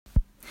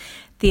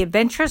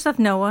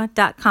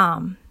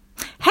theadventuresofnoah.com.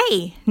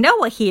 Hey,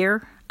 Noah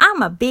here.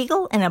 I'm a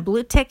beagle and a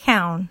blue tick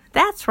hound.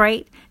 That's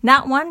right,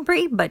 not one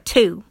breed, but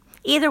two.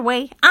 Either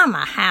way, I'm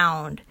a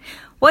hound.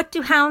 What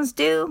do hounds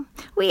do?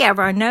 We have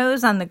our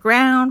nose on the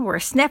ground. We're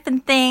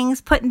sniffing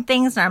things, putting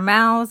things in our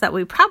mouths that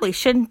we probably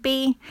shouldn't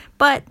be,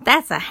 but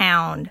that's a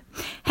hound.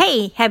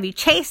 Hey, have you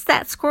chased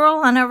that squirrel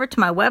on over to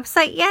my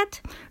website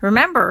yet?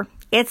 Remember,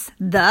 it's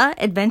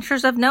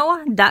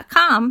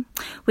theadventuresofnoah.com.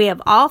 We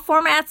have all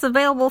formats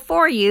available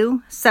for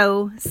you,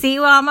 so see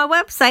you on my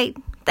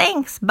website.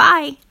 Thanks.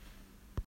 Bye.